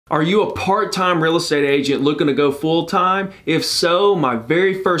Are you a part-time real estate agent looking to go full-time? If so, my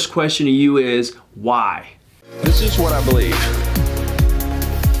very first question to you is, why? This is what I believe.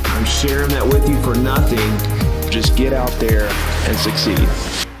 I'm sharing that with you for nothing. Just get out there and succeed.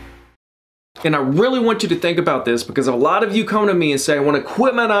 And I really want you to think about this because a lot of you come to me and say, I want to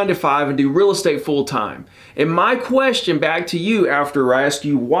quit my 9-to-5 and do real estate full-time. And my question back to you after I ask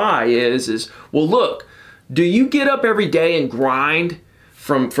you why is, well, look, do you get up every day and grind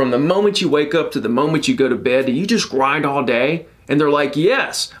from the moment you wake up to the moment you go to bed? Do you just grind all day? And they're like,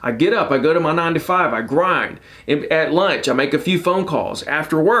 yes, I get up, I go to my 9-to-5, I grind. At lunch, I make a few phone calls.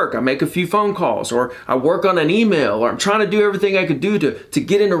 After work, I make a few phone calls, or I work on an email, or I'm trying to do everything I could do to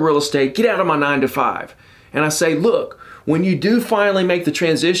get into real estate, get out of my 9-to-5. And I say, look, when you do finally make the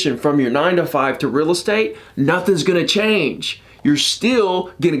transition from your 9-to-5 to real estate, nothing's gonna change. You're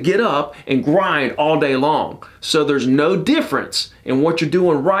still gonna get up and grind all day long. So there's no difference in what you're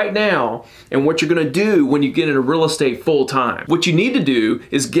doing right now and what you're gonna do when you get into real estate full time. What you need to do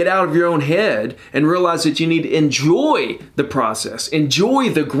is get out of your own head and realize that you need to enjoy the process,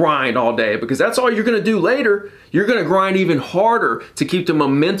 enjoy the grind all day, because that's all you're gonna do later. You're gonna grind even harder to keep the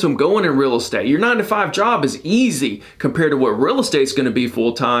momentum going in real estate. Your 9-to-5 job is easy compared to what real estate's gonna be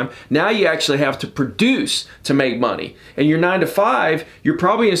full time. Now you actually have to produce to make money. And your 9-to-5, you're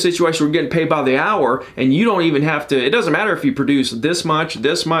probably in a situation where you're getting paid by the hour and you don't even have to, it doesn't matter if you produce this much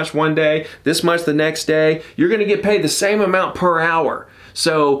one day, this much the next day, you're gonna get paid the same amount per hour.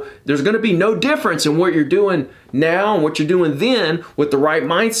 So there's gonna be no difference in what you're doing now and what you're doing then. With the right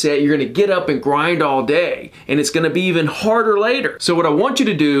mindset, you're gonna get up and grind all day, and it's gonna be even harder later. So what I want you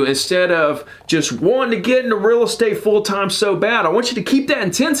to do, instead of just wanting to get into real estate full-time so bad, I want you to keep that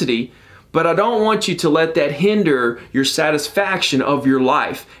intensity, but I don't want you to let that hinder your satisfaction of your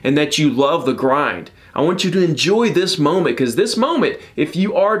life and that you love the grind. I want you to enjoy this moment, because this moment, if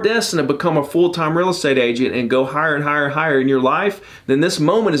you are destined to become a full-time real estate agent and go higher and higher and higher in your life, then this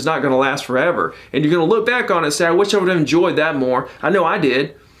moment is not going to last forever. And you're going to look back on it and say, I wish I would have enjoyed that more. I know I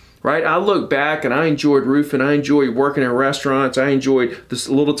did. Right? I look back and I enjoyed roofing. I enjoyed working in restaurants. I enjoyed this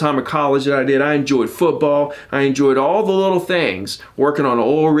little time of college that I did. I enjoyed football. I enjoyed all the little things, working on an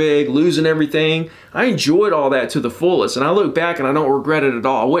oil rig, losing everything. I enjoyed all that to the fullest. And I look back and I don't regret it at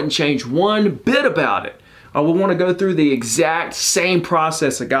all. I wouldn't change one bit about it. I would want to go through the exact same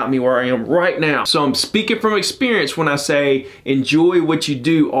process that got me where I am right now. So I'm speaking from experience when I say enjoy what you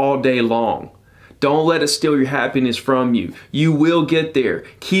do all day long. Don't let it steal your happiness from you. You will get there.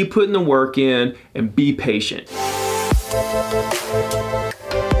 Keep putting the work in and be patient.